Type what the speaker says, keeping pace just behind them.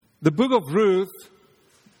The book of Ruth.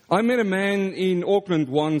 I met a man in Auckland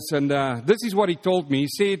once, and this is what he told me. He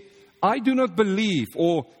said, I do not believe,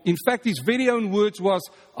 or in fact his very own words was,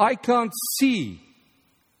 I can't see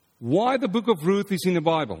why the book of Ruth is in the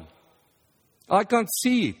Bible. I can't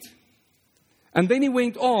see it. And then he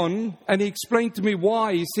went on and he explained to me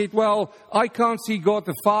why. He said, well, I can't see God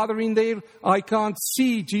the Father in there. I can't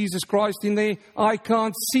see Jesus Christ in there. I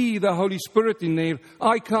can't see the Holy Spirit in there.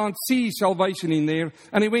 I can't see salvation in there.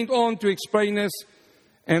 And he went on to explain this.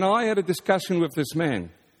 And I had a discussion with this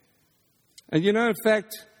man. And you know, in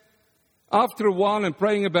fact, after a while and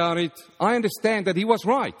praying about it, I understand that he was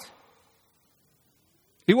right.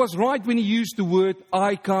 He was right when he used the word,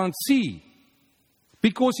 I can't see.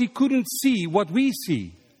 Because he couldn't see what we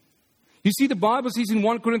see. You see, the Bible says in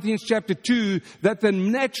 1 Corinthians chapter 2 that the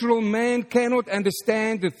natural man cannot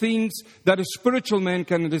understand the things that a spiritual man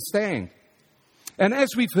can understand. And as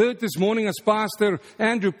we've heard this morning as Pastor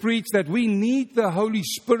Andrew preached, that we need the Holy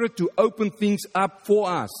Spirit to open things up for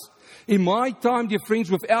us. In my time, dear friends,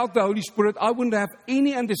 without the Holy Spirit, I wouldn't have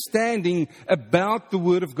any understanding about the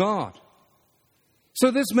Word of God. So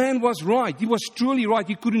this man was right. He was truly right.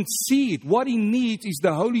 He couldn't see it. What he needs is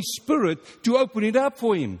the Holy Spirit to open it up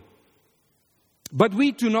for him. But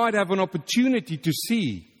we tonight have an opportunity to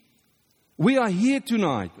see. We are here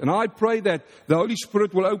tonight, and I pray that the Holy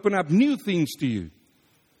Spirit will open up new things to you.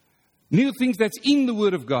 New things that's in the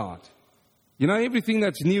Word of God. You know, everything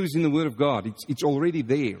that's new is in the Word of God. It's already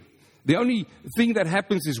there. The only thing that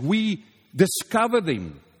happens is we discover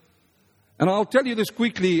them. And I'll tell you this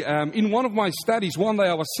quickly. In one of my studies, one day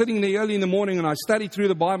I was sitting there early in the morning and I studied through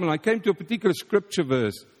the Bible and I came to a particular scripture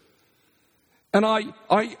verse. And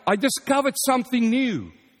I discovered something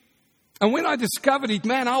new. And when I discovered it,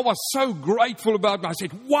 man, I was so grateful about it. I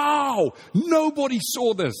said, wow, nobody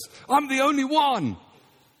saw this. I'm the only one.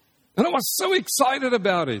 And I was so excited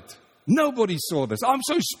about it. Nobody saw this. I'm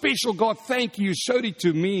so special, God, thank you. You showed it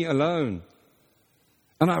to me alone.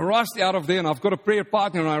 And I rushed out of there, and I've got a prayer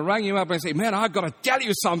partner, and I rang him up and I said, man, I've got to tell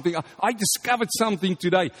you something. I discovered something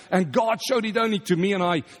today, and God showed it only to me, and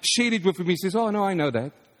I shared it with him. He says, oh, no, I know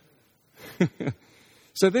that.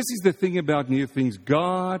 So this is the thing about new things.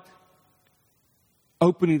 God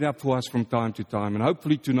opened it up for us from time to time. And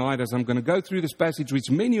hopefully tonight, as I'm going to go through this passage,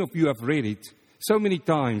 which many of you have read it so many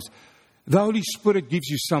times, the Holy Spirit gives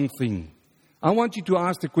you something. I want you to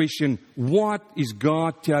ask the question, what is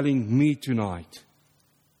God telling me tonight?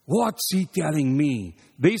 What's He telling me?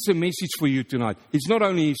 There's a message for you tonight. It's not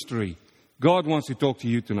only history. God wants to talk to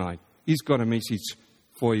you tonight. He's got a message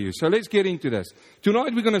for you. So let's get into this.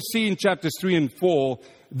 Tonight we're going to see in chapters 3 and 4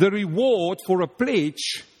 the reward for a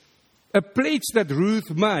pledge that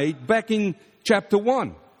Ruth made back in chapter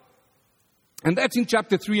 1. And that's in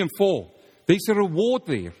chapter 3 and 4. There's a reward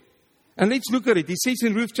there. And let's look at it. It says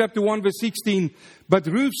in Ruth chapter 1 verse 16, but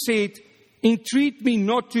Ruth said, entreat me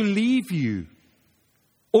not to leave you,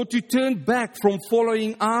 or to turn back from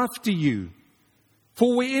following after you.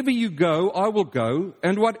 For wherever you go, I will go,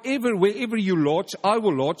 and wherever you lodge, I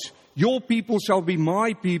will lodge. Your people shall be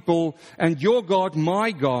my people, and your God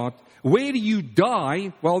my God. Where you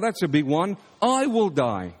die, well, that's a big one, I will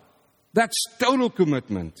die. That's total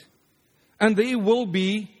commitment. And there I will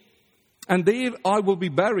be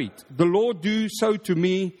buried. The Lord do so to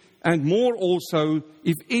me, and more also,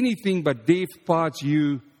 if anything but death parts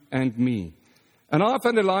you and me. And I've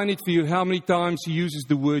underlined it for you how many times he uses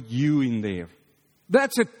the word you in there.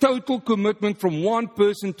 That's a total commitment from one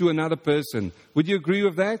person to another person. Would you agree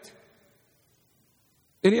with that?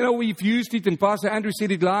 And you know, we've used it, and Pastor Andrew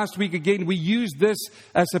said it last week again, we use this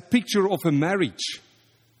as a picture of a marriage.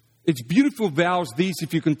 It's beautiful vows, these,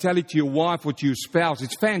 if you can tell it to your wife or to your spouse.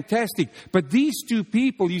 It's fantastic. But these two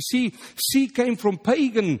people, you see, she came from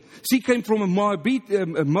a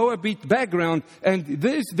Moabite background, and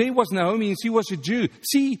there was Naomi, and she was a Jew.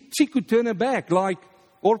 She could turn her back like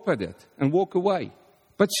Orpah did and walk away.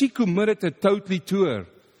 But she committed it totally to her.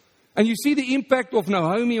 And you see the impact of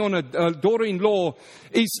Naomi on her daughter-in-law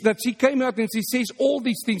is that she came out and she says, all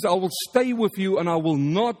these things, I will stay with you and I will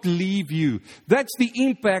not leave you. That's the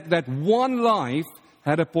impact that one life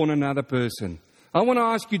had upon another person. I want to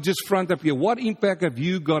ask you just front up here, what impact have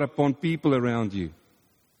you got upon people around you?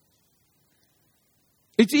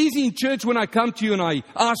 It's easy in church when I come to you and I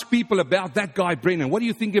ask people about that guy, Brennan. What do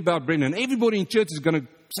you think about Brennan? Everybody in church is going to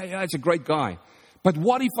say, oh, he's a great guy. But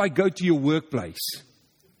what if I go to your workplace?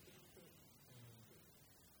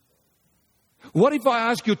 What if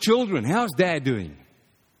I ask your children, how's Dad doing?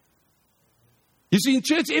 You see, in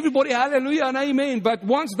church, everybody, hallelujah and amen. But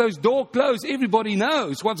once those doors close, everybody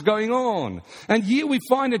knows what's going on. And here we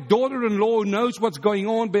find a daughter-in-law who knows what's going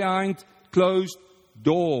on behind closed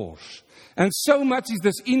doors. And so much is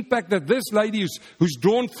this impact that this lady who's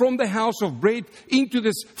drawn from the house of bread into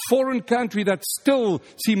this foreign country, that still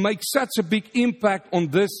she makes such a big impact on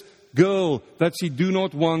this girl that she do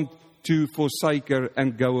not want to forsake her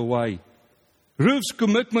and go away. Ruth's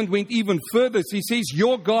commitment went even further. She says,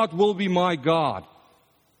 your God will be my God.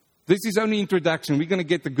 This is only introduction. We're going to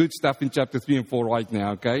get the good stuff in chapter 3 and 4 right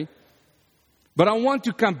now, okay? But I want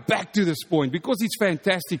to come back to this point because it's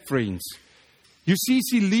fantastic, friends. You see,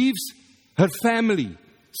 she leaves her family.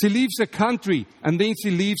 She leaves her country, and then she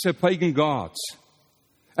leaves her pagan gods.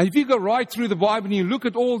 And if you go right through the Bible and you look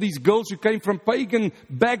at all these girls who came from pagan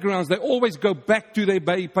backgrounds, they always go back to their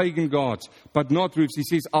pagan gods. But not Ruth. She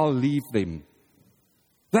says, I'll leave them.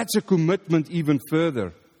 That's a commitment even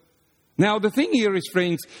further. Now, the thing here is,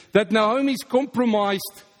 friends, that Naomi's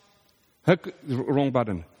compromised, her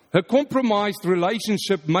compromised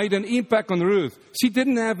relationship made an impact on Ruth. She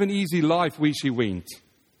didn't have an easy life where she went.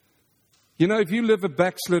 You know, if you live a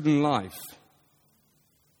backslidden life,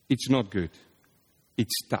 it's not good.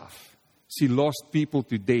 It's tough. She lost people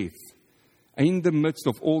to death. And in the midst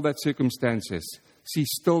of all that circumstances, she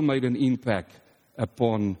still made an impact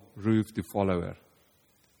upon Ruth to follow her.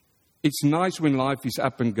 It's nice when life is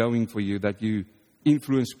up and going for you that you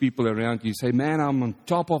influence people around you. You say, man, I'm on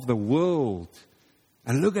top of the world.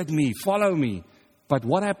 And look at me, follow me. But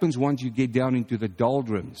what happens once you get down into the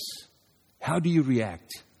doldrums? How do you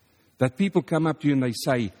react? That people come up to you and they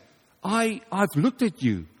say, I've looked at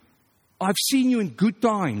you. I've seen you in good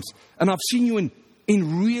times. And I've seen you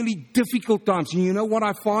in really difficult times. And you know what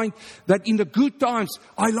I find? That in the good times,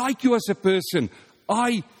 I like you as a person.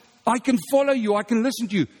 I can follow you. I can listen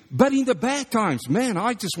to you. But in the bad times, man,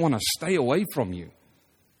 I just want to stay away from you.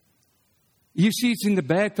 You see, it's in the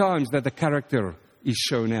bad times that the character is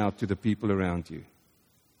shown out to the people around you.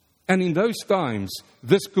 And in those times,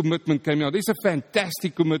 this commitment came out. It's a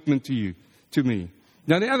fantastic commitment to me.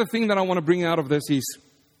 Now, the other thing that I want to bring out of this is,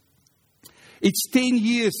 it's 10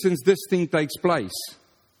 years since this thing takes place.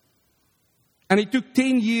 And it took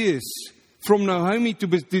 10 years from Naomi to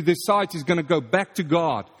decide she's going to go back to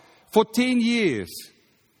God. For 10 years,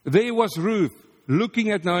 there was Ruth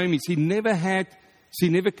looking at Naomi. She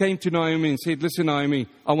never came to Naomi and said, listen, Naomi,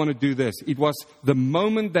 I want to do this. It was the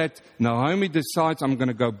moment that Naomi decides I'm going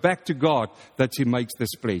to go back to God that she makes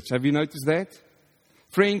this pledge. Have you noticed that?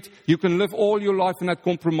 Friend, you can live all your life in that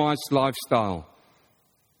compromised lifestyle.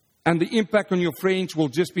 And the impact on your friends will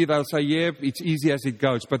just be, they'll say, yeah, it's easy as it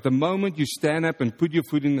goes. But the moment you stand up and put your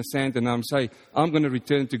foot in the sand and say, I'm going to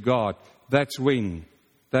return to God, that's when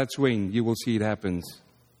you will see it happens.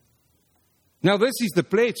 Now, this is the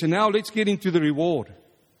pledge, and now let's get into the reward.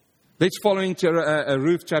 Let's follow into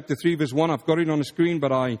Ruth chapter 3, verse 1. I've got it on the screen,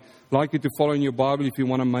 but I like you to follow in your Bible if you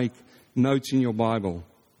want to make notes in your Bible.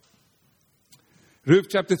 Ruth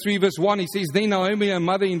chapter 3, verse 1, he says, then Naomi, her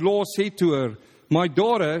mother-in-law, said to her, my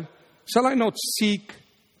daughter, shall I not seek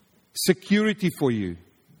security for you,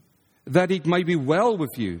 that it may be well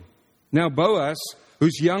with you? Now Boaz,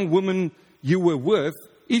 whose young woman you were with,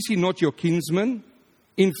 is he not your kinsman?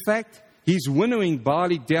 In fact, he's winnowing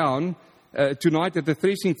barley down tonight at the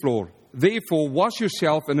threshing floor. Therefore, wash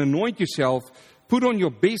yourself and anoint yourself, put on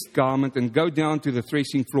your best garment and go down to the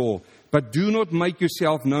threshing floor. But do not make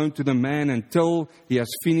yourself known to the man until he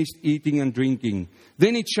has finished eating and drinking.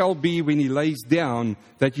 Then it shall be when he lays down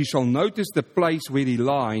that you shall notice the place where he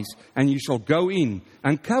lies, and you shall go in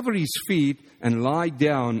and cover his feet and lie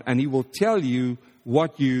down, and he will tell you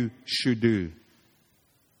what you should do.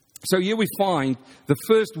 So here we find the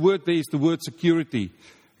first word there is the word security.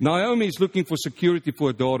 Naomi is looking for security for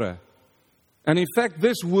her daughter. And in fact,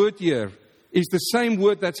 this word here is the same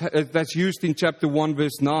word that's used in chapter 1,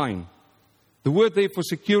 verse 9. The word there for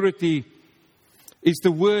security is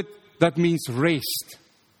the word that means rest.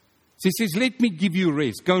 She says, let me give you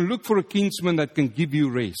rest. Go and look for a kinsman that can give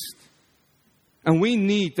you rest. And we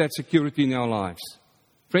need that security in our lives.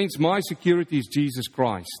 Friends, my security is Jesus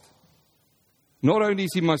Christ. Not only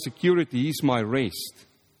is He my security, He's my rest.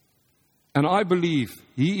 And I believe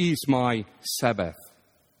He is my Sabbath.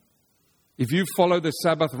 If you follow the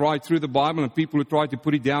Sabbath right through the Bible, and people who try to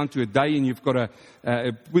put it down to a day and you've got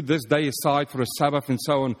to put this day aside for a Sabbath and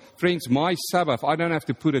so on. Friends, my Sabbath, I don't have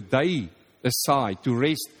to put a day aside to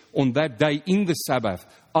rest on that day in the Sabbath.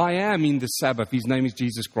 I am in the Sabbath. His name is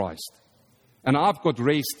Jesus Christ. And I've got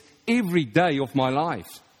rest every day of my life,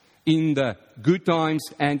 in the good times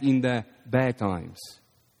and in the bad times.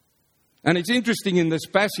 And it's interesting in this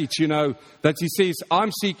passage, that she says,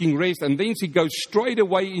 I'm seeking rest. And then she goes straight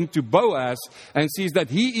away into Boaz and says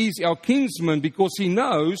that he is our kinsman because he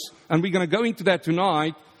knows, and we're going to go into that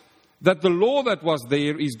tonight, that the law that was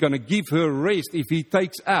there is going to give her rest if he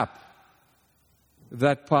takes up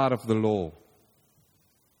that part of the law.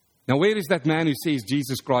 Now, where is that man who says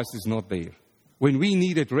Jesus Christ is not there? When we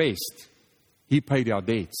needed rest, he paid our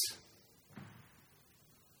debts.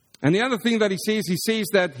 And the other thing that he says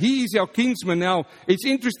that he is our kinsman. Now, it's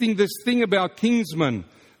interesting, this thing about kinsman.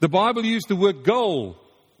 The Bible used the word goal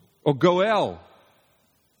or goel.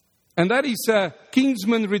 And that is a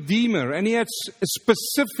kinsman redeemer. And he had a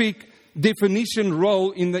specific definition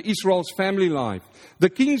role in the Israel's family life. The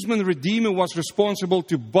kinsman redeemer was responsible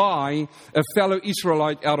to buy a fellow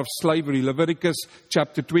Israelite out of slavery. Leviticus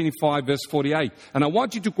chapter 25, verse 48. And I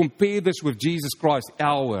want you to compare this with Jesus Christ,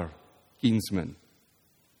 our kinsman.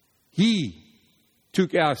 He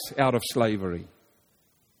took us out of slavery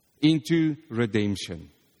into redemption.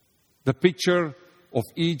 The picture of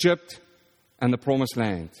Egypt and the promised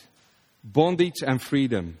land. Bondage and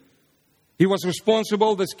freedom. He was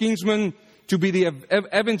responsible, this kinsman, to be the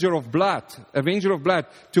avenger of blood,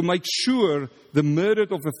 to make sure the murder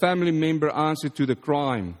of a family member answered to the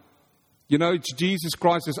crime. You know, it's Jesus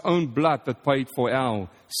Christ's own blood that paid for our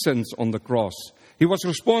sins on the cross. He was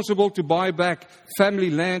responsible to buy back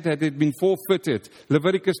family land that had been forfeited.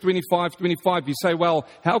 Leviticus 25:25. You say, well,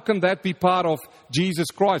 how can that be part of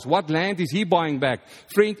Jesus Christ? What land is he buying back?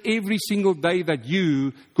 Friend, every single day that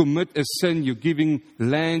you commit a sin, you're giving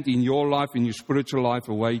land in your life, in your spiritual life,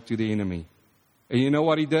 away to the enemy. And you know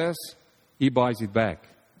what he does? He buys it back.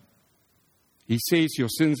 He says your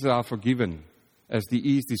sins are forgiven as the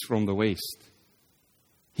east is from the west.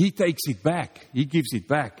 He takes it back. He gives it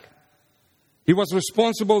back. He was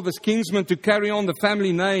responsible, this kinsman, to carry on the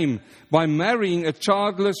family name by marrying a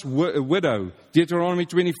childless widow. Deuteronomy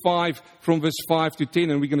 25 from verse 5 to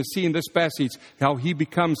 10. And we're going to see in this passage how he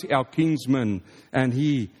becomes our kinsman and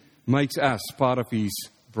he makes us part of his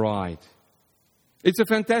bride. It's a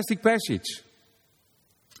fantastic passage.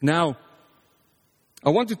 Now,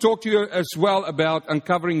 I want to talk to you as well about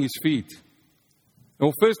uncovering his feet.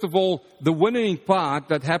 Well, first of all, the winnowing part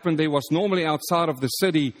that happened there was normally outside of the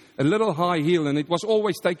city, a little high hill, and it was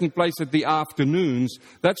always taking place at the afternoons.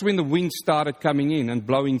 That's when the wind started coming in and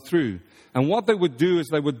blowing through. And what they would do is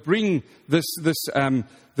they would bring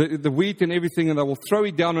the wheat and everything, and they will throw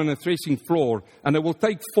it down on a threshing floor, and they will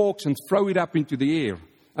take forks and throw it up into the air.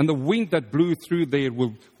 And the wind that blew through there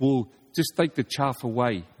will just take the chaff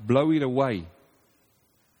away, blow it away.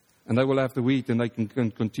 And they will have the wheat, and they can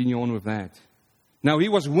continue on with that. Now, he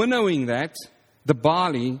was winnowing that, the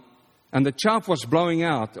barley, and the chaff was blowing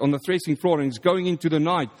out on the threshing floor, and it's going into the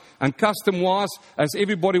night. And custom was, as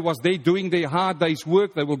everybody was there doing their hard day's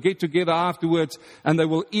work, they will get together afterwards, and they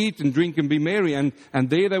will eat and drink and be merry, and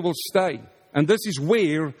there they will stay. And this is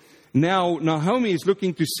where now Naomi is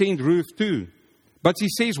looking to send Ruth to. But she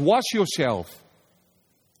says, wash yourself.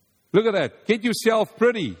 Look at that. Get yourself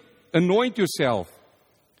pretty. Anoint yourself.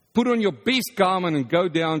 Put on your best garment and go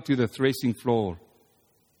down to the threshing floor.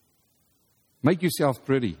 Make yourself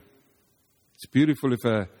pretty. It's beautiful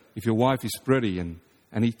if your wife is pretty. And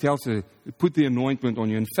he tells her, put the anointment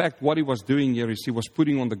on you. In fact, what he was doing here is he was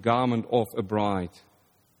putting on the garment of a bride.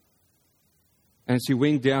 And she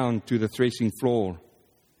went down to the threshing floor.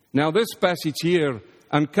 Now this passage here,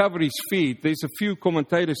 uncover his feet. There's a few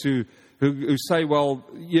commentators who say, well,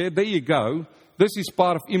 yeah, there you go. This is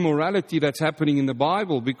part of immorality that's happening in the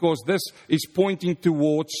Bible, because this is pointing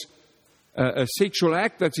towards a sexual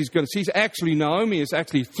act that she's going to see. Naomi is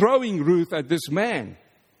actually throwing Ruth at this man.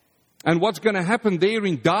 And what's going to happen there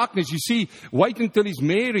in darkness, you see, wait until he's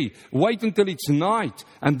married, wait until it's night,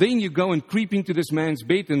 and then you go and creep into this man's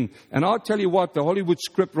bed. And I'll tell you what, the Hollywood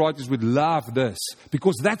script writers would love this,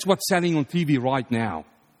 because that's what's selling on TV right now.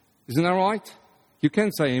 Isn't that right? You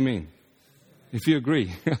can say amen, if you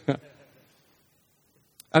agree.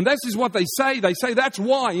 And this is what they say. They say that's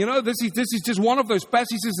why. You know, this is just one of those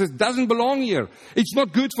passages that doesn't belong here. It's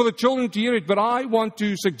not good for the children to hear it, but I want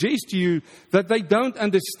to suggest to you that they don't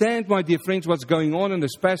understand, my dear friends, what's going on in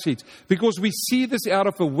this passage. Because we see this out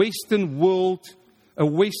of a Western world, a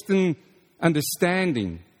Western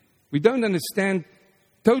understanding. We don't understand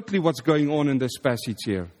totally what's going on in this passage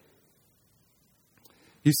here.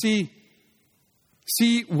 You see,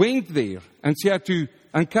 she went there and she had to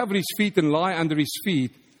uncover his feet and lie under his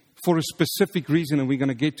feet for a specific reason, and we're going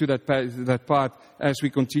to get to that part as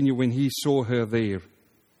we continue when he saw her there.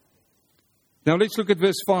 Now let's look at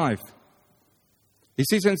verse 5. He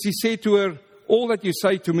says, and she said to her, all that you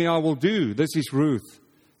say to me I will do. This is Ruth.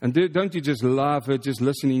 And don't you just love her, just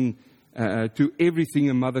listening to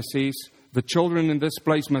everything a mother says? The children in this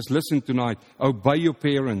place must listen tonight. Obey your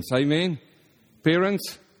parents. Amen?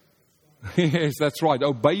 Parents, Yes, that's right.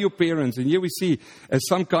 Obey your parents. And here we see as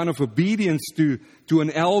some kind of obedience to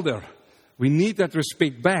an elder. We need that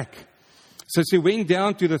respect back. So she went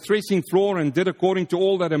down to the threshing floor and did according to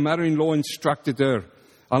all that her mother-in-law instructed her.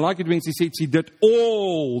 I like it when she said she did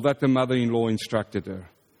all that the mother-in-law instructed her.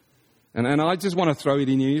 And I just want to throw it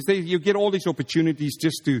in here. You get all these opportunities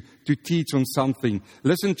just to teach on something.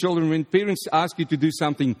 Listen, children, when parents ask you to do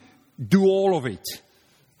something, do all of it.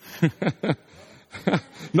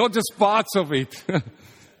 Not just parts of it.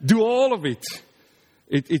 Do all of it.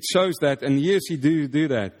 It shows that. And yes, he do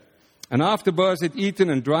that. And after Boaz had eaten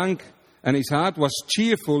and drunk, and his heart was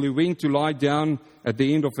cheerful, he went to lie down at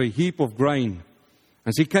the end of a heap of grain.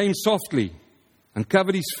 And she came softly and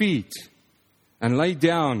covered his feet and lay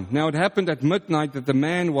down. Now it happened at midnight that the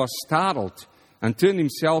man was startled and turned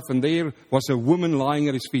himself, and there was a woman lying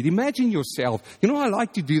at his feet. Imagine yourself. You know, I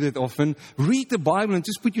like to do that often. Read the Bible and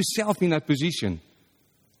just put yourself in that position.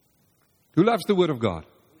 Who loves the Word of God?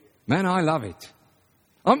 Man, I love it.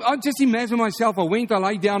 I just imagine myself. I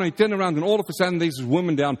lay down, I turn around, and all of a sudden there's this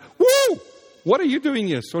woman down. Woo! What are you doing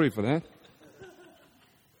here? Sorry for that.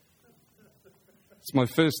 It's my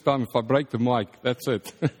first time. If I break the mic, that's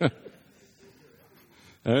it.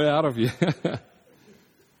 Out of here.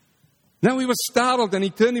 Now he was startled and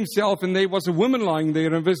he turned himself and there was a woman lying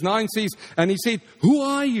there. And verse 9 says, and he said, who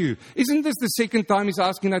are you? Isn't this the second time he's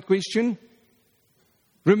asking that question?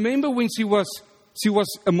 Remember when she was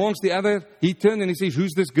amongst the other, he turned and he says,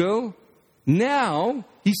 who's this girl? Now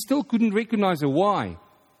he still couldn't recognize her. Why?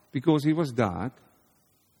 Because he was dark.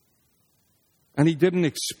 And he didn't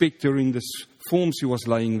expect her in this form she was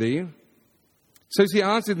laying there. So she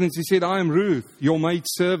answered and she said, I am Ruth, your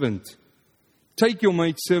maidservant. Take your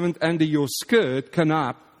maidservant under your skirt,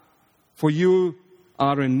 Kanab, for you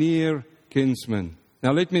are a near kinsman.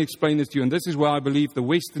 Now let me explain this to you. And this is where I believe the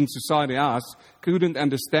Western society, us, couldn't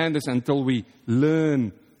understand this until we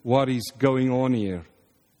learn what is going on here.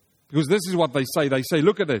 Because this is what they say. They say,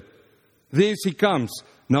 look at it. There she comes.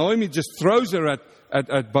 Naomi just throws her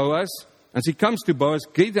at Boaz. And she comes to Boaz,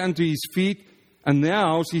 gets under his feet. And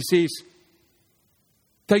now she says,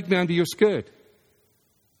 take me under your skirt.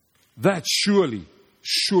 That surely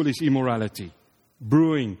is immorality,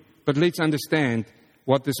 brewing. But let's understand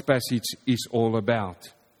what this passage is all about.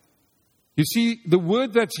 You see, the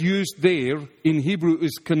word that's used there in Hebrew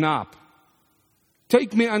is kanab.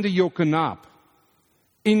 Take me under your kanab.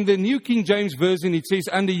 In the New King James Version, it says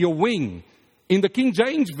under your wing. In the King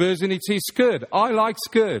James Version, it says skirt. I like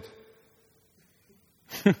skirt.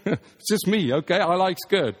 It's just me, okay? I like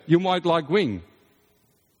skirt. You might like wing.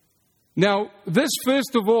 Now, this,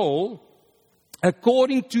 first of all,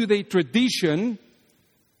 according to their tradition,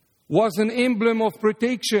 was an emblem of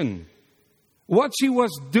protection. What she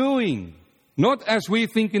was doing, not as we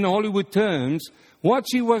think in Hollywood terms, what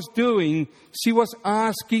she was doing, she was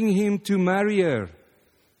asking him to marry her,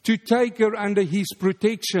 to take her under his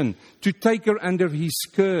protection, to take her under his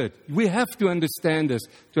skirt. We have to understand this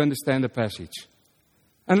to understand the passage.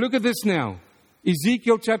 And look at this now.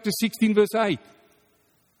 Ezekiel chapter 16, verse 8.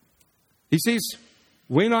 He says,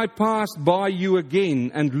 when I passed by you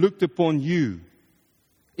again and looked upon you,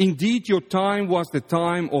 indeed your time was the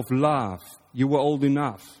time of love. You were old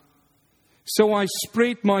enough. So I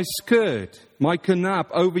spread my skirt, my kanab,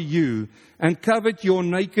 over you and covered your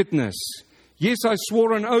nakedness. Yes, I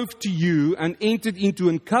swore an oath to you and entered into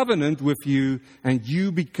a covenant with you, and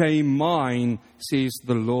you became mine, says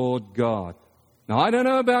the Lord God. Now, I don't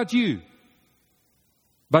know about you,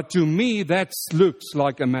 but to me that looks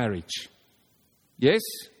like a marriage. Yes?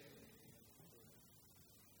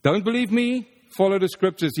 Don't believe me? Follow the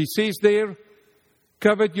scriptures. He says there,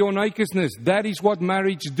 covered your nakedness. That is what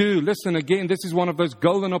marriage do. Listen again, this is one of those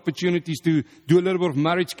golden opportunities to do a little bit of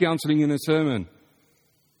marriage counseling in a sermon.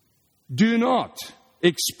 Do not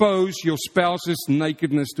expose your spouse's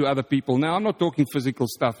nakedness to other people. Now, I'm not talking physical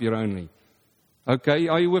stuff here only. Okay,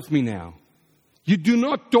 are you with me now? You do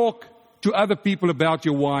not talk to other people about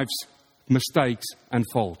your wife's mistakes and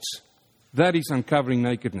faults. That is uncovering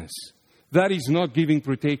nakedness. That is not giving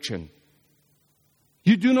protection.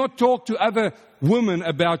 You do not talk to other women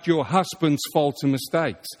about your husband's faults and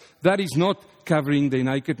mistakes. That is not covering their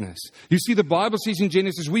nakedness. You see, the Bible says in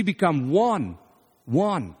Genesis, we become one.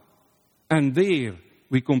 And there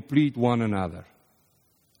we complete one another.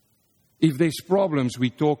 If there's problems, we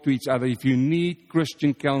talk to each other. If you need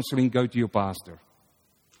Christian counseling, go to your pastor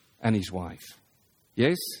and his wife.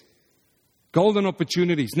 Yes? Golden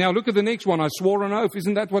opportunities. Now look at the next one. I swore an oath.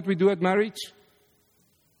 Isn't that what we do at marriage?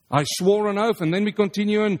 I swore an oath, and then we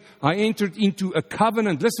continue, and I entered into a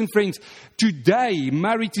covenant. Listen, friends, today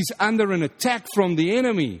marriage is under an attack from the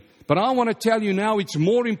enemy. But I want to tell you now, it's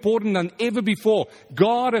more important than ever before.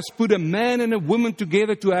 God has put a man and a woman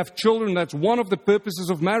together to have children. That's one of the purposes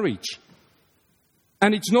of marriage.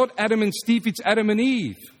 And it's not Adam and Steve, it's Adam and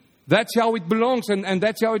Eve. That's how it belongs, and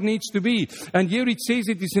that's how it needs to be. And here it says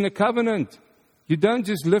it is in a covenant. You don't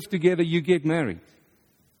just live together, you get married.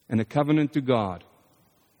 And a covenant to God.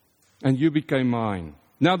 And you became mine.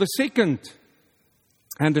 Now the second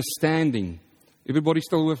understanding, everybody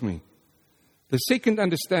still with me? The second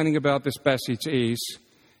understanding about this passage is,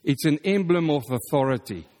 it's an emblem of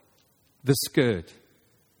authority. The skirt.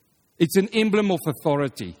 It's an emblem of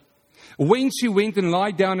authority. When she went and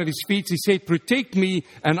lied down at his feet, she said, protect me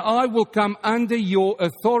and I will come under your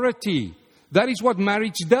authority. That is what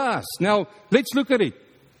marriage does. Now, let's look at it.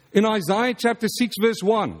 In Isaiah chapter 6 verse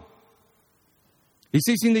 1. He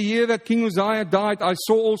says, in the year that King Uzziah died, I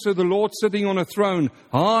saw also the Lord sitting on a throne,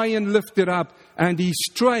 high and lifted up, and his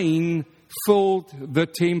train filled the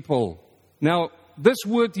temple. Now, this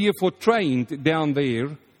word here for trained down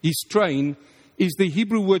there, his train, is the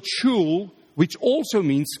Hebrew word shul, which also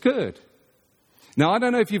means skirt. Now, I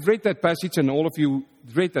don't know if you've read that passage, and all of you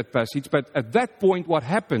read that passage, but at that point what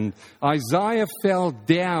happened, Isaiah fell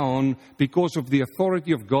down because of the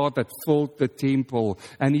authority of God that filled the temple.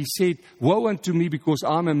 And he said, woe unto me, because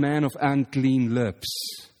I'm a man of unclean lips.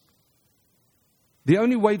 The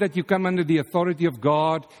only way that you come under the authority of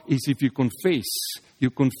God is if you confess. You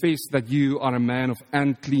confess that you are a man of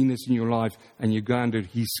uncleanness in your life, and you go under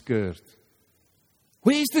his skirt.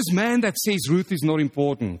 Where is this man that says Ruth is not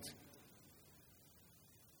important?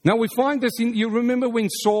 Now we find this in, you remember when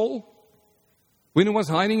Saul, when he was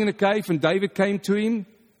hiding in a cave and David came to him?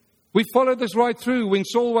 We follow this right through. When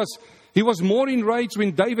Saul he was more enraged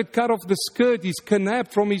when David cut off the skirt, his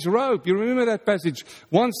canap from his robe. You remember that passage?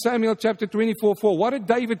 1 Samuel chapter 24:4. What did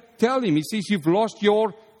David tell him? He says, you've lost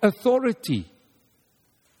your authority.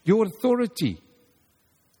 Your authority.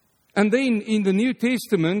 And then in the New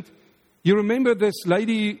Testament, you remember this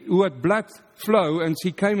lady who had blood flow, and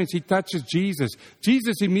she came and she touches Jesus.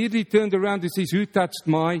 Jesus immediately turned around and says, who touched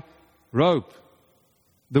my robe?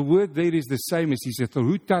 The word there is the same as he said,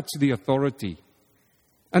 who touched the authority?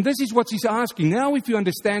 And this is what she's asking. Now, if you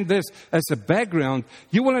understand this as a background,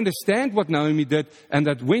 you will understand what Naomi did, and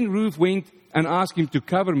that when Ruth went and asked him to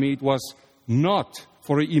cover me, it was not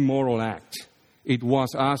for an immoral act. It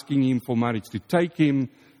was asking him for marriage, to take him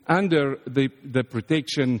under the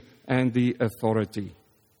protection and the authority.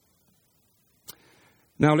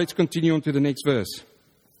 Now let's continue on to the next verse.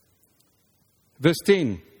 Verse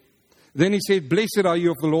 10. Then he said, blessed are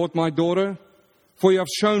you of the Lord, my daughter, for you have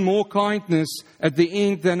shown more kindness at the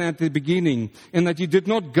end than at the beginning, and that you did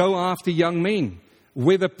not go after young men,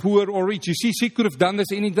 whether poor or rich. You see, she could have done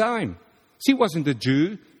this any time. She wasn't a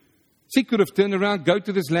Jew. She could have turned around, go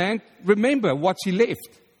to this land. Remember what she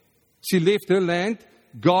left. She left her land.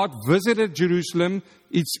 God visited Jerusalem.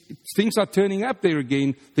 Things are turning up there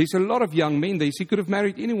again. There's a lot of young men there. She could have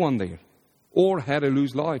married anyone there or had a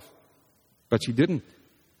loose life. But she didn't.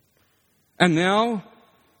 And now,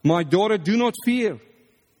 my daughter, do not fear.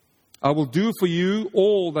 I will do for you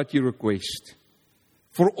all that you request.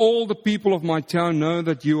 For all the people of my town know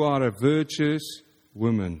that you are a virtuous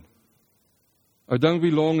woman. I don't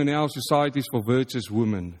belong in our societies for virtuous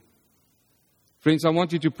women. Friends, I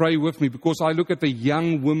want you to pray with me, because I look at the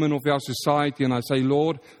young women of our society and I say,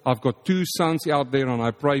 Lord, I've got 2 sons out there, and I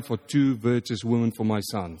pray for 2 virtuous women for my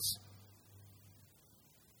sons.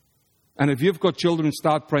 And if you've got children,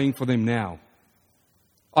 start praying for them now.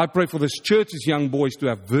 I pray for this church's young boys to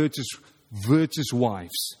have virtuous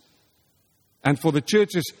wives. And for the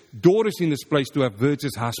church's daughters in this place to have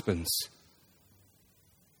virtuous husbands.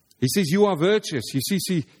 He says, you are virtuous. You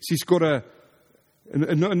see, she's got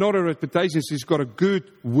not a reputation, she's got a good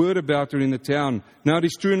word about her in the town. Now it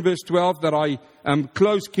is true in verse 12 that I am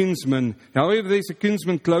close kinsman. However, there's a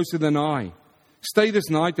kinsman closer than I. Stay this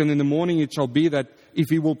night, and in the morning it shall be that if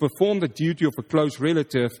he will perform the duty of a close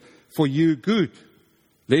relative for you, good.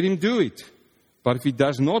 Let him do it. But if he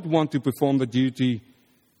does not want to perform the duty,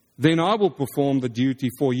 then I will perform the duty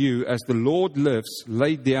for you. As the Lord lives,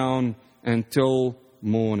 lay down until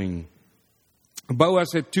morning.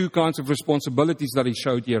 Boaz had 2 kinds of responsibilities that he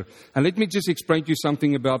showed here. And let me just explain to you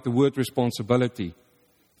something about the word responsibility.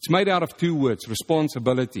 It's made out of 2 words,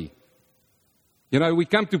 responsibility. You know, we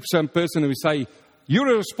come to some person and we say,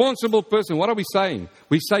 you're a responsible person. What are we saying?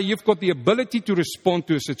 We say you've got the ability to respond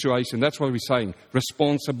to a situation. That's what we're saying,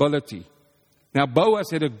 responsibility. Now,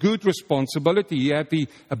 Boaz had a good responsibility. He had the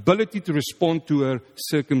ability to respond to her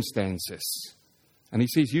circumstances. And he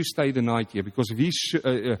says, you stay the night here. Because if he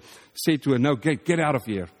said to her, no, get out of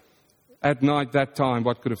here. At night, that time,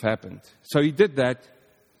 what could have happened? So he did that.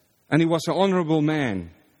 And he was an honorable man.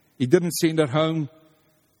 He didn't send her home.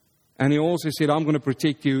 And he also said, I'm going to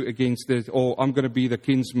protect you against this, or I'm going to be the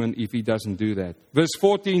kinsman if he doesn't do that. Verse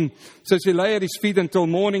 14 says, she lay at his feet until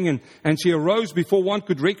morning, and she arose before one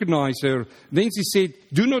could recognize her. Then she said,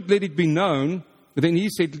 do not let it be known. Then he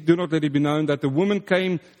said, do not let it be known that the woman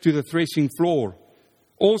came to the threshing floor.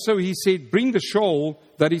 Also he said, bring the shawl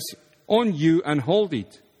that is on you and hold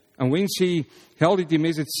it. And when she held it, he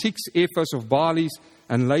measured 6 ephahs of barley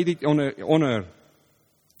and laid it on her.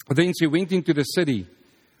 Then she went into the city.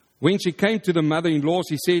 When she came to the mother-in-law,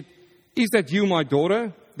 she said, is that you, my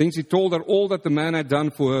daughter? Then she told her all that the man had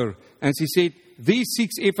done for her. And she said, these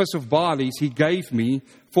 6 ephahs of barley he gave me,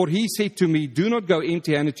 for he said to me, do not go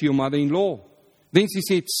empty-handed to your mother-in-law. Then she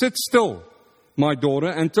said, sit still, my daughter,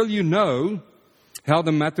 until you know how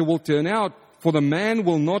the matter will turn out. For the man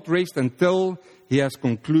will not rest until he has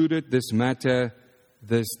concluded this matter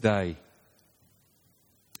this day.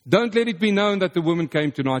 Don't let it be known that the woman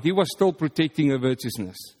came tonight. He was still protecting her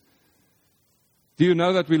virtuousness. Do you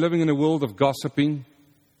know that we're living in a world of gossiping?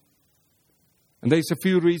 And there's a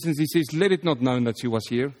few reasons. He says, let it not known that she was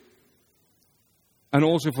here. And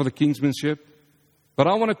also for the kinsmanship. But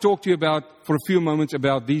I want to talk to you for a few moments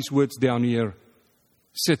about these words down here.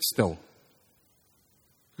 Sit still.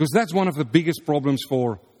 Because that's one of the biggest problems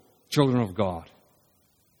for children of God.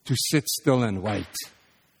 To sit still and wait.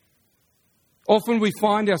 Often we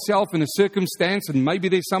find ourselves in a circumstance, and maybe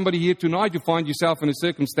there's somebody here tonight, you find yourself in a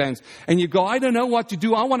circumstance, and you go, I don't know what to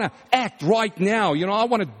do. I want to act right now. I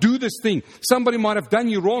want to do this thing. Somebody might have done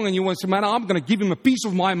you wrong, and you want to say, man, I'm going to give him a piece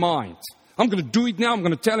of my mind. I'm going to do it now. I'm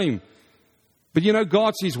going to tell him. But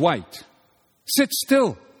God says, wait. Sit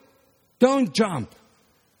still. Don't jump.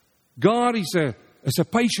 God is a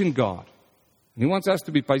patient God. And He wants us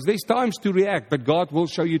to be patient. There's times to react, but God will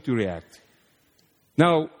show you to react.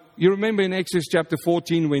 Now, you remember in Exodus chapter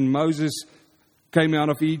 14 when Moses came out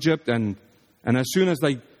of Egypt and as soon as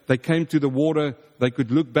they came to the water, they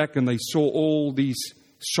could look back and they saw all these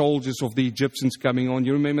soldiers of the Egyptians coming on.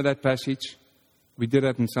 You remember that passage? We did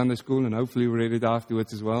that in Sunday school and hopefully we read it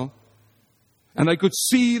afterwards as well. And they could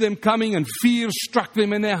see them coming and fear struck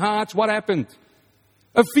them in their hearts. What happened?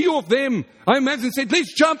 A few of them, I imagine, said,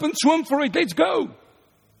 let's jump and swim for it. Let's go.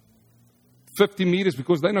 50 meters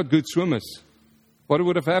because they're not good swimmers. What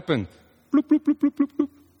would have happened? Bloop, bloop, bloop, bloop, bloop, bloop.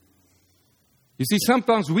 You see,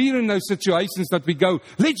 sometimes we're in those situations that we go,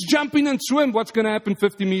 let's jump in and swim. What's going to happen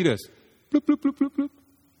 50 meters? Bloop, bloop, bloop, bloop, bloop.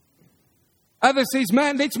 Others says,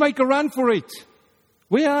 man, let's make a run for it.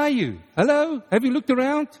 Where are you? Hello? Have you looked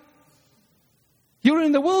around? You're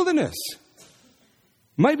in the wilderness.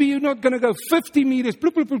 Maybe you're not going to go 50 meters,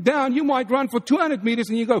 bloop, bloop, bloop, down. You might run for 200 meters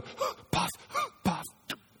and you go, puff, puff.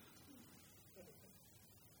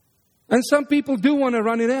 And some people do want to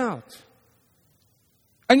run it out.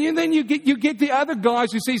 And then you get the other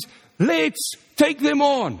guys who says, let's take them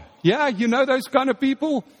on. Yeah, you know those kind of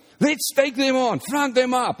people? Let's take them on, front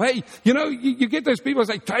them up. Hey, you get those people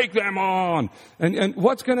who say, take them on. And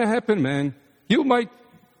what's going to happen, man? You might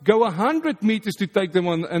go 100 meters to take them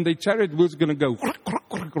on and the chariot wheels are going to go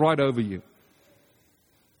right over you.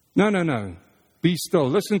 No. Be still.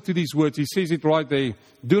 Listen to these words. He says it right there.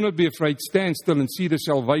 Do not be afraid. Stand still and see the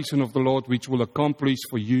salvation of the Lord, which will accomplish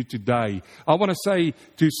for you today. I want to say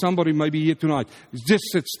to somebody maybe here tonight, just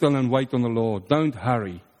sit still and wait on the Lord. Don't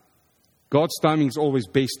hurry. God's timing is always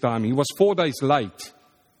best timing. He was 4 days late.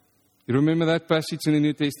 You remember that passage in the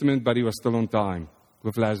New Testament? But He was still on time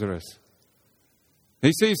with Lazarus.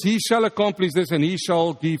 He says, He shall accomplish this and He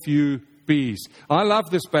shall give you peace. I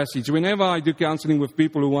love this passage. Whenever I do counseling with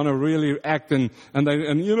people who want to really act and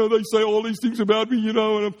they say all these things about me,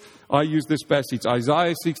 and I use this passage.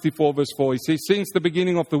 Isaiah 64 verse 4. He says, since the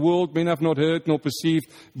beginning of the world, men have not heard nor perceived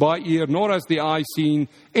by ear, nor has the eye seen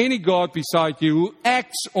any God beside you who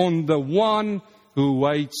acts on the one who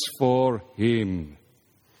waits for Him.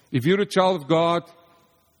 If you're a child of God,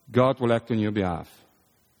 God will act on your behalf.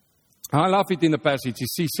 I love it in the passage.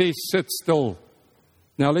 He says, sit still.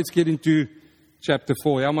 Now let's get into chapter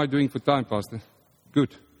 4. How am I doing for time, Pastor?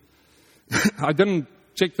 Good. I didn't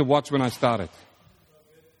check the watch when I started.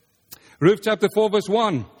 Ruth chapter 4 verse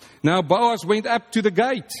 1. Now Boaz went up to the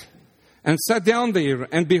gate and sat down there.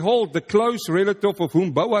 And behold, the close relative of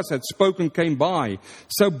whom Boaz had spoken came by.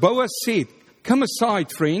 So Boaz said, come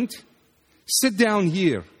aside, friend. Sit down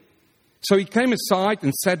here. So he came aside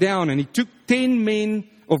and sat down. And he took 10 men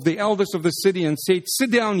of the elders of the city and said, sit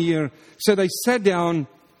down here. So they sat down.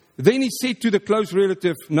 Then he said to the close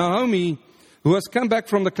relative, Naomi, who has come back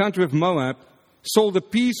from the country of Moab, sold a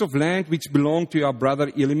piece of land which belonged to our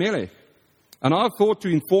brother Elimelech. And I thought to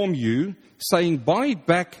inform you, saying, buy it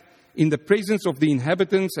back in the presence of the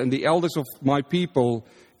inhabitants and the elders of my people,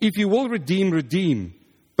 if you will redeem, redeem.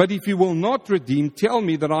 But if you will not redeem, tell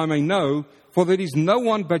me that I may know, for there is no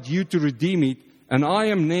one but you to redeem it, and I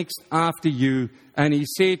am next after you. And he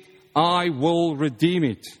said, I will redeem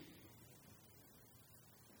it.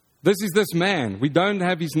 This is this man. We don't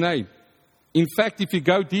have his name. In fact, if you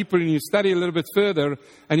go deeper and you study a little bit further,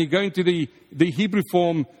 and you go into the Hebrew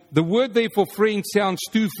form, the word there for friend sounds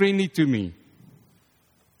too friendly to me.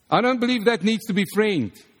 I don't believe that needs to be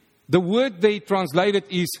friend. The word they translated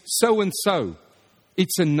is so-and-so.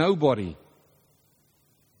 It's a nobody.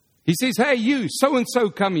 He says, hey, you, so-and-so,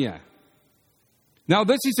 come here. Now,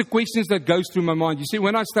 this is the questions that goes through my mind. You see,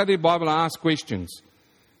 when I study the Bible, I ask questions.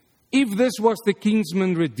 If this was the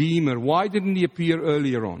kinsman redeemer, why didn't he appear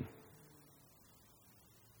earlier on?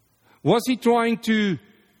 Was he trying to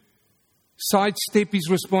sidestep his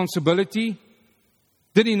responsibility?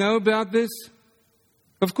 Did he know about this?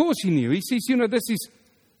 Of course he knew. He says, this is...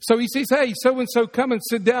 So he says, hey, so-and-so, come and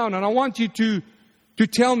sit down, and I want you to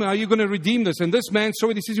tell me, are you going to redeem this? And this man saw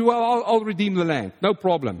it. He says, well, I'll redeem the land. No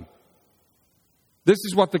problem. This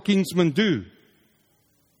is what the kinsmen do.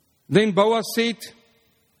 Then Boaz said...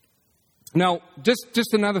 Now,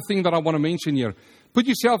 just another thing that I want to mention here. Put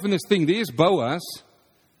yourself in this thing. There's Boaz,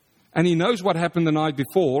 and he knows what happened the night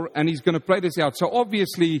before, and he's going to play this out. So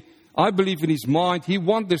obviously, I believe in his mind, he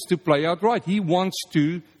wants this to play out right. He wants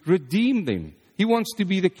to redeem them. He wants to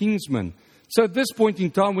be the kinsman. So at this point in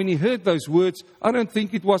time, when he heard those words, I don't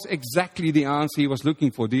think it was exactly the answer he was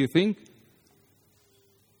looking for. Do you think?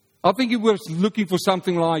 I think he was looking for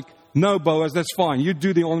something like, no, Boaz, that's fine. You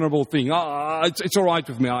do the honorable thing. It's all right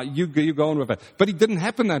with me. You go on with it. But it didn't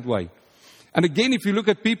happen that way. And again, if you look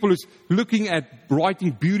at people who's looking at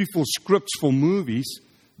writing beautiful scripts for movies,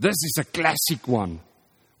 this is a classic one.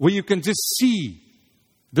 Where you can just see,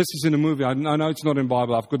 this is in a movie. I know it's not in the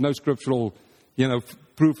Bible. I've got no scriptural,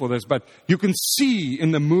 proof for this. But you can see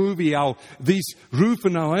in the movie how these Ruth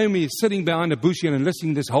and Naomi is sitting behind a bush here and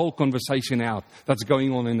listening to this whole conversation out that's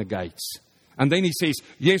going on in the gates. And then he says,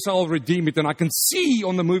 yes, I'll redeem it. And I can see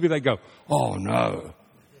on the movie they go, oh no.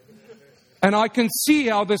 And I can see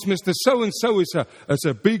how this Mr. So-and-so is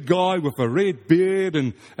a big guy with a red beard.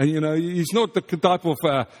 And he's not the type of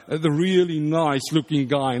the really nice looking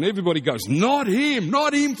guy. And everybody goes, not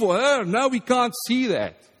him for her. No, we can't see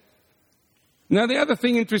that. Now, the other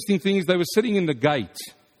interesting thing is they were sitting in the gate.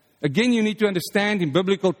 Again, you need to understand in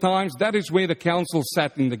biblical times, that is where the council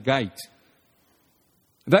sat, in the gate.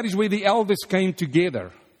 That is where the elders came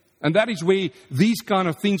together. And that is where these kind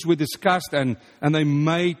of things were discussed and they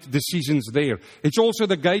made decisions there. It's also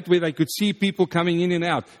the gate where they could see people coming in and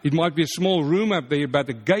out. It might be a small room up there, but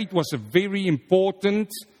the gate was a very important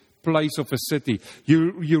place of a city.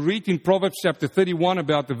 You read in Proverbs chapter 31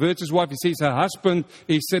 about the virtuous wife. It says her husband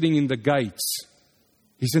is sitting in the gates.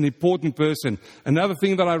 He's an important person. Another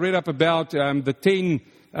thing that I read up about, the 10...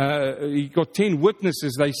 you got 10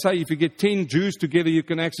 witnesses. They say if you get 10 Jews together, you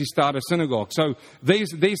can actually start a synagogue. So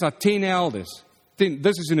these are 10 elders.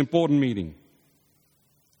 This is an important meeting.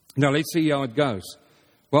 Now let's see how it goes.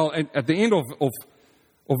 Well, at the end of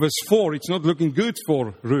verse 4, it's not looking good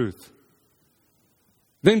for Ruth.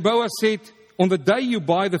 Then Boaz said, on the day you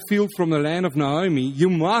buy the field from the land of Naomi, you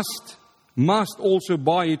must also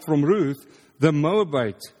buy it from Ruth, the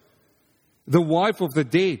Moabite, the wife of the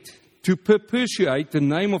dead, to perpetuate the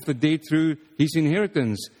name of the dead through his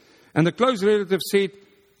inheritance. And the close relative said,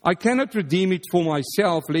 I cannot redeem it for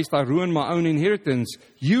myself, lest I ruin my own inheritance.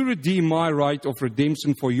 You redeem my right of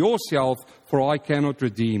redemption for yourself, for I cannot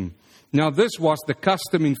redeem. Now this was the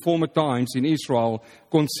custom in former times in Israel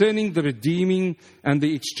concerning the redeeming and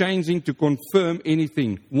the exchanging to confirm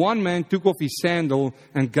anything. One man took off his sandal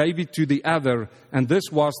and gave it to the other, and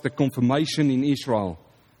this was the confirmation in Israel.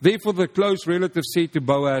 Therefore the close relative said to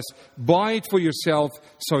Boaz, buy it for yourself.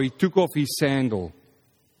 So he took off his sandal.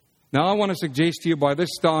 Now I want to suggest to you, by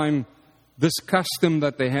this time, this custom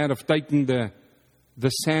that they had of taking the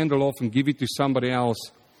sandal off and give it to somebody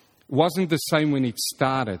else wasn't the same when it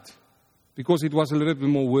started. Because it was a little bit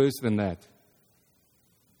more worse than that.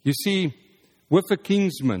 You see, with the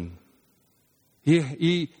kinsman,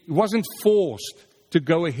 he wasn't forced to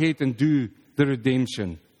go ahead and do the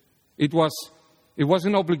redemption. It was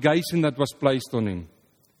an obligation that was placed on him.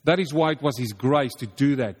 That is why it was his grace to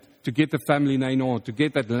do that, to get the family name on, to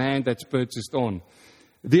get that land that's purchased on.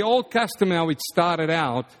 The old custom, how it started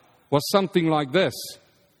out, was something like this.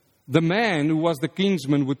 The man who was the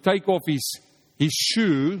kinsman would take off his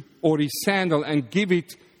shoe or his sandal and give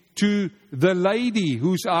it to the lady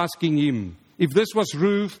who's asking him. If this was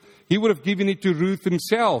Ruth, he would have given it to Ruth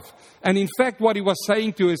himself. And in fact, what he was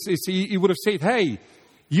saying to us is he would have said, hey,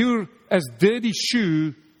 you're as dirty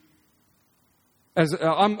shoe as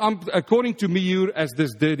according to me, you're as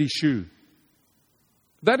this dirty shoe.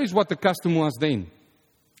 That is what the custom was then.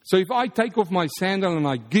 So if I take off my sandal and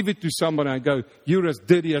I give it to somebody, I go, you're as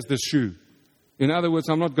dirty as the shoe. In other words,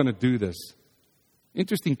 I'm not going to do this.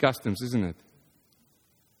 Interesting customs, isn't it?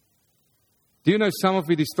 Do you know some of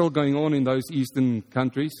it is still going on in those eastern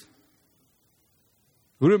countries?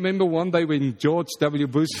 Who remember one day when George W.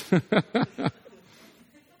 Bush...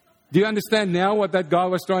 Do you understand now what that guy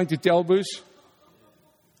was trying to tell Bush?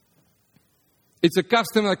 It's a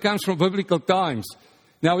custom that comes from biblical times.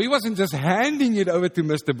 Now, he wasn't just handing it over to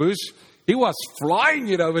Mr. Bush. He was flying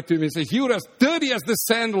it over to him and says, you're as dirty as the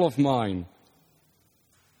sandal of mine.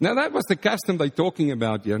 Now, that was the custom they're talking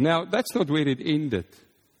about here. Now, that's not where it ended.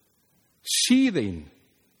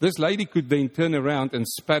 This lady could then turn around and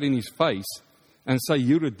spat in his face and say,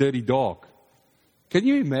 you're a dirty dog. Can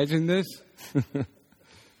you imagine this?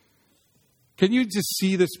 Can you just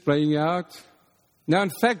see this playing out? Now,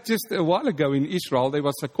 in fact, just a while ago in Israel, there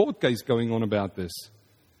was a court case going on about this.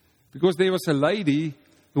 Because there was a lady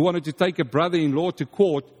who wanted to take a brother-in-law to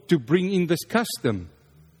court to bring in this custom.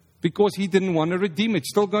 Because he didn't want to redeem it.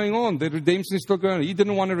 It's still going on. The redemption is still going on. He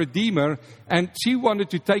didn't want to redeem her. And she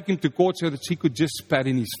wanted to take him to court so that she could just spat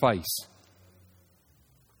in his face.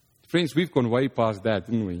 Friends, we've gone way past that,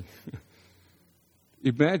 didn't we?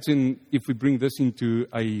 Imagine if we bring this into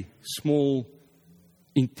a small,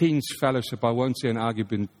 intense fellowship. I won't say an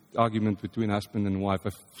argument between husband and wife.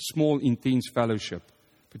 A small, intense fellowship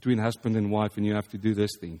between husband and wife, and you have to do this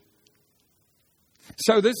thing.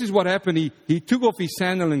 So this is what happened. He took off his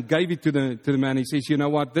sandal and gave it to the man. He says, you know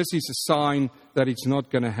what, this is a sign that it's not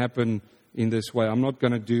going to happen in this way. I'm not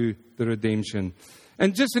going to do the redemption.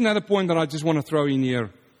 And just another point that I just want to throw in here.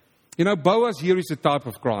 You know, Boaz here is a type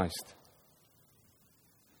of Christ.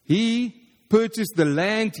 He purchased the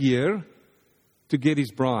land here to get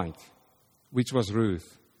his bride, which was Ruth.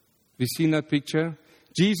 Have you seen that picture?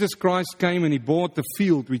 Jesus Christ came and he bought the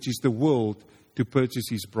field, which is the world, to purchase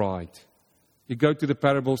his bride. You go to the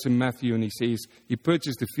parables in Matthew and he says, he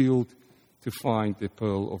purchased the field to find the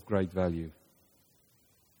pearl of great value.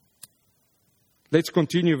 Let's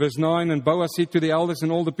continue. Verse 9, and Boaz said to the elders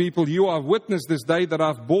and all the people, you are witness this day that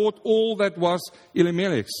I've bought all that was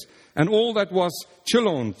Elimelech's, and all that was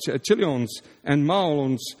Chilion's and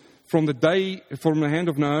Mahlon's from the hand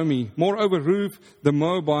of Naomi. Moreover, Ruth the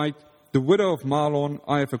Moabite, the widow of Mahlon,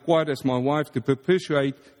 I have acquired as my wife to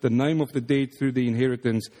perpetuate the name of the dead through the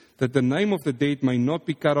inheritance, that the name of the dead may not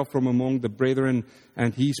be cut off from among the brethren,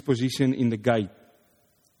 and his position in the gate.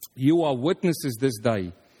 You are witnesses this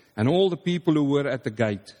day. And all the people who were at the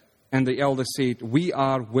gate, and the elders said, we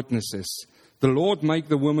are witnesses. The Lord make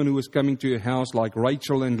the woman who is coming to your house like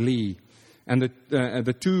Rachel and Leah, and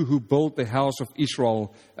the two who built the house of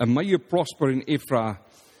Israel. And may you prosper in Ephraim,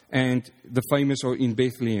 and the famous are in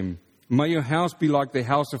Bethlehem. May your house be like the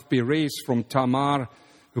house of Perez from Tamar,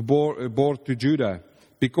 who bore to Judah,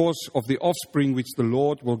 because of the offspring which the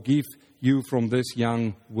Lord will give you from this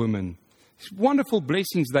young woman. It's wonderful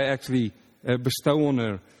blessings they actually bestow on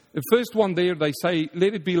her. The first one there, they say,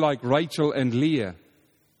 let it be like Rachel and Leah,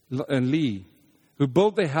 who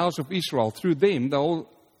built the house of Israel. Through them, the whole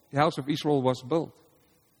house of Israel was built.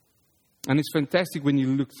 And it's fantastic when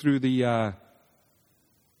you look through the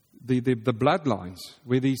bloodlines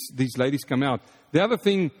where these ladies come out. The other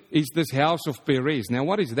thing is this house of Perez. Now,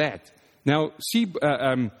 what is that? Now, see,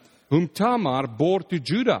 whom Tamar bore to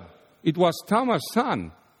Judah. It was Tamar's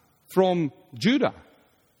son from Judah.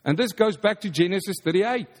 And this goes back to Genesis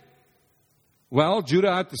 38. Well,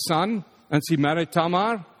 Judah had the son, and she married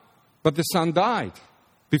Tamar, but the son died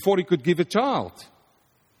before he could give a child.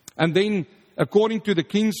 And then, according to the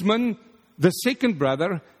kinsman, the second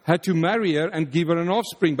brother had to marry her and give her an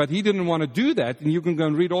offspring, but he didn't want to do that, and you can go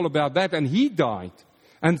and read all about that, and he died.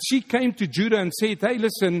 And she came to Judah and said, hey,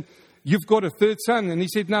 listen, you've got a third son. And he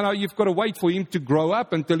said, no, you've got to wait for him to grow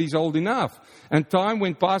up until he's old enough. And time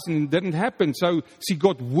went past and it didn't happen. So she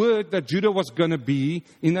got word that Judah was going to be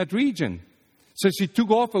in that region. So she took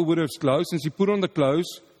off her widow's clothes and she put on the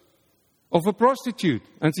clothes of a prostitute.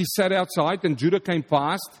 And she sat outside and Judah came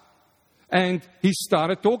past and he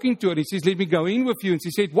started talking to her. He says, let me go in with you. And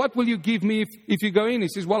she said, what will you give me if you go in? He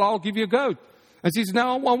says, well, I'll give you a goat. And she says,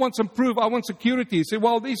 now I want some proof. I want security. He said,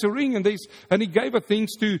 well, there's a ring and he gave her things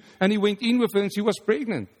and he went in with her and she was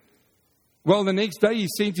pregnant. Well, the next day he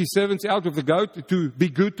sent his servants out with the goat to be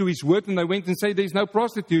good to his word, and they went and said there's no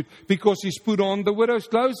prostitute because he's put on the widow's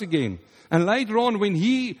clothes again. And later on, when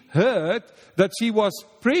he heard that she was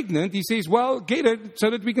pregnant, he says, well, get her so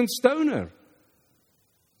that we can stone her.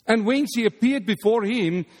 And when she appeared before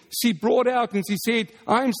him, she brought out and she said,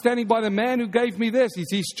 I am standing by the man who gave me this.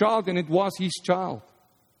 It's his child, and it was his child.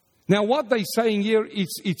 Now what they're saying here,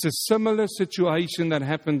 it's a similar situation that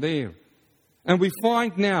happened there. And we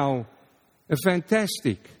find now a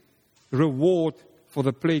fantastic reward for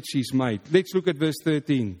the pledge she's made. Let's look at verse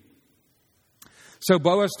 13. So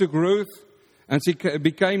Boaz took Ruth, and she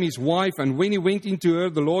became his wife. And when he went into her,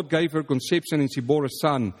 the Lord gave her conception, and she bore a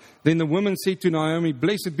son. Then the woman said to Naomi,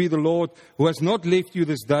 Blessed be the Lord, who has not left you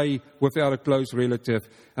this day without a close relative.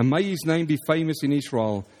 And may his name be famous in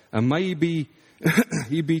Israel. And may he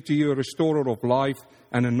be to you a restorer of life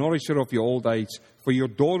and a nourisher of your old age. For your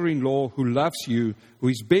daughter-in-law, who loves you, who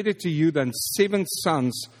is better to you than 7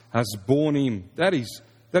 sons, has borne him. That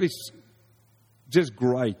is just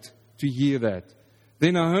great to hear that.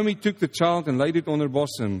 Then Naomi took the child and laid it on her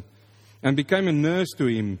bosom and became a nurse to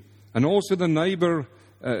him. And also the neighbor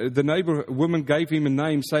woman gave him a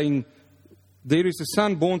name, saying, There is a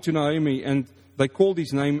son born to Naomi, and they called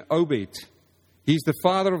his name Obed. He is the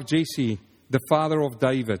father of Jesse, the father of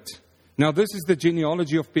David. Now this is the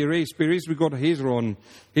genealogy of Perez. Perez begot Hezron.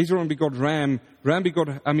 Hezron begot Ram. Ram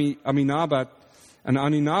begot Aminabad. And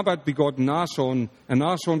Aminabad begot Nahshon. And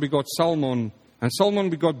Nahshon begot Salmon. And Salmon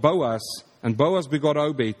begot Boaz. And Boaz begot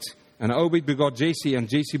Obed. And Obed begot Jesse. And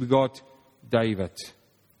Jesse begot David.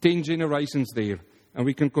 10 generations there. And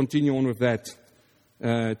we can continue on with that,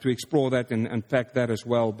 to explore that and unpack that as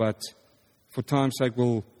well. But for time's sake,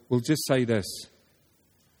 we'll just say this.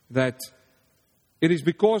 That it is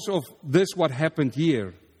because of this what happened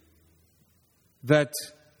here, that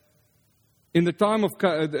in the time of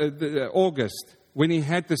August, when he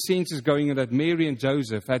had the census going, and that Mary and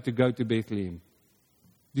Joseph had to go to Bethlehem.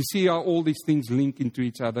 Do you see how all these things link into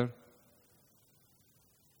each other?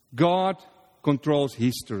 God controls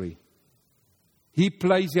history. He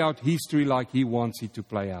plays out history like He wants it to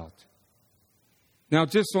play out. Now,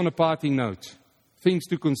 just on a parting note, things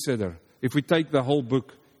to consider if we take the whole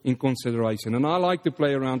book in consideration. And I like to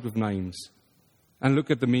play around with names and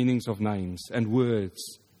look at the meanings of names and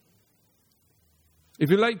words. If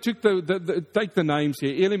you like, take the names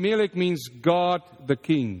here. Elimelech means God the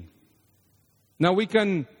King. Now we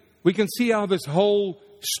can see how this whole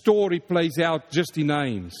story plays out just in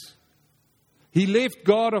names. He left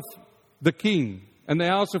God of the King and the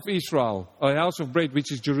house of Israel, or house of bread,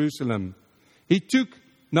 which is Jerusalem. He took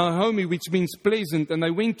Naomi, which means pleasant, and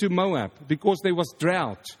they went to Moab because there was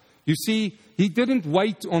drought. You see, he didn't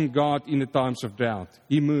wait on God in the times of drought.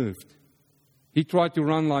 He moved. He tried to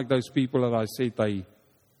run like those people that I said they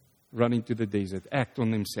run into the desert, act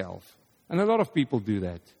on themselves. And a lot of people do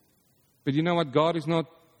that. But you know what? God is not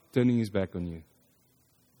turning His back on you.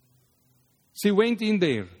 She went in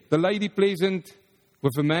there, the lady pleasant,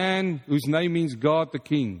 with a man whose name means God the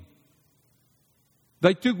King.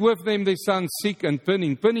 They took with them their son, sick and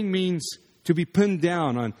pinning. Pinning means to be pinned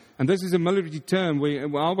down. And this is a military term. Where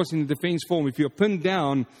I was in the defense form. If you're pinned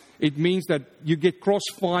down, it means that you get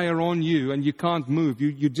crossfire on you and you can't move.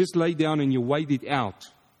 You just lay down and you wait it out.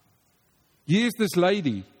 Here's this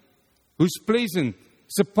lady who's pleasant,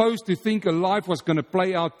 supposed to think her life was going to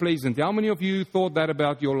play out pleasant. How many of you thought that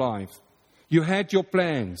about your life? You had your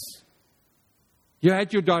plans. You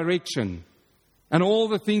had your direction. And all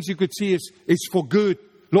the things you could see is for good.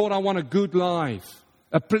 Lord, I want a good life,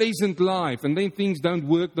 a pleasant life. And then things don't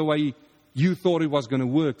work the way you thought it was going to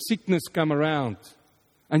work. Sickness come around.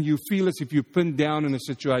 And you feel as if you're pinned down in a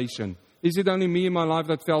situation. Is it only me in my life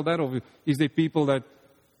that felt that? Or is there people that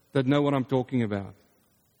know what I'm talking about?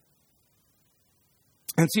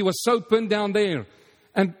 And she was so pinned down there.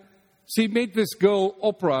 And she met this girl,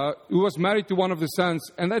 Oprah, who was married to one of the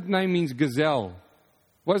sons. And that name means gazelle.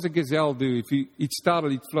 What does a gazelle do? If it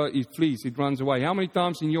started, it flees, it runs away. How many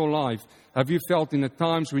times in your life have you felt in the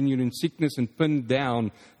times when you're in sickness and pinned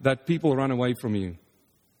down that people run away from you?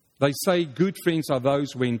 They say good friends are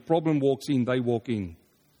those when problem walks in, they walk in.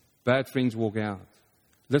 Bad friends walk out.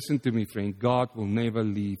 Listen to me, friend. God will never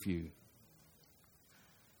leave you.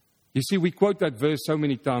 You see, we quote that verse so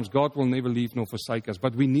many times. God will never leave nor forsake us.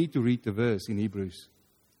 But we need to read the verse in Hebrews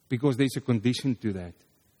because there's a condition to that.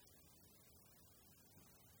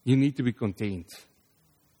 You need to be content.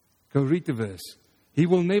 Go read the verse. He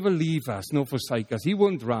will never leave us nor forsake us. He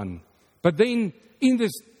won't run. But then, in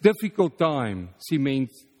this difficult time, she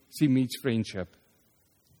meets friendship.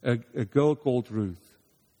 A girl called Ruth.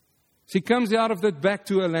 She comes out of that back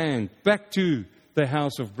to her land, back to the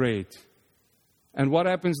house of bread. And what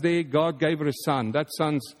happens there? God gave her a son. That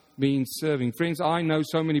son means serving. Friends, I know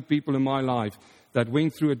so many people in my life that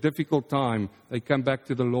went through a difficult time. They come back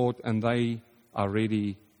to the Lord and they are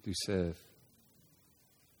ready to serve.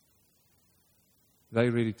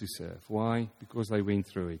 They're ready to serve. Why? Because they went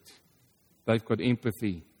through it. They've got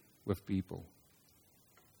empathy with people.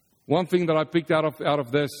 One thing that I picked out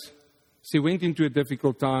of this, she went into a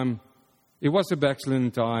difficult time. It was a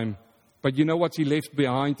backslidden time. But you know what she left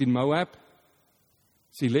behind in Moab?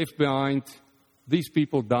 She left behind, these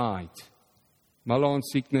people died. Mahlon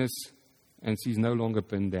sickness, and she's no longer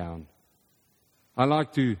pinned down. I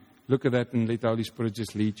like to look at that and let the Holy Spirit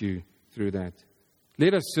just lead you through that.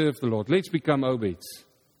 Let us serve the Lord. Let's become Obeds.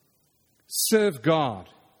 Serve God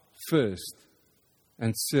first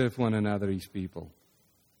and serve one another, His people.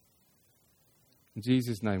 In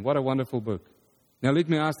Jesus' name. What a wonderful book. Now let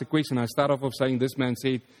me ask the question. I start off saying this man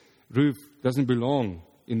said, Ruth doesn't belong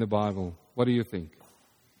in the Bible. What do you think?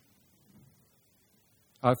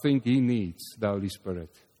 I think he needs the Holy Spirit.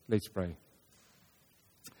 Let's pray.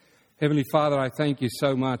 Heavenly Father, I thank you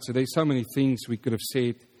so much. There's so many things we could have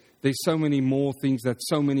said. There's so many more things that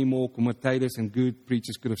so many more commentators and good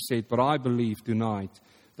preachers could have said. But I believe tonight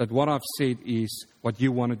that what I've said is what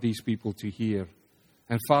you wanted these people to hear.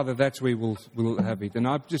 And Father, that's where we'll have it. And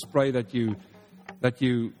I just pray that you,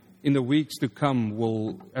 in the weeks to come,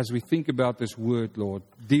 will, as we think about this word, Lord,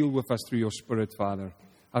 deal with us through your Spirit, Father.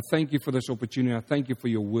 I thank you for this opportunity. I thank you for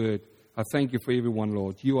your word. I thank you for everyone,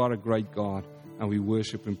 Lord. You are a great God, and we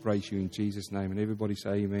worship and praise you in Jesus' name. And everybody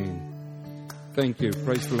say amen. Thank you.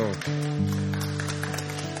 Praise the Lord.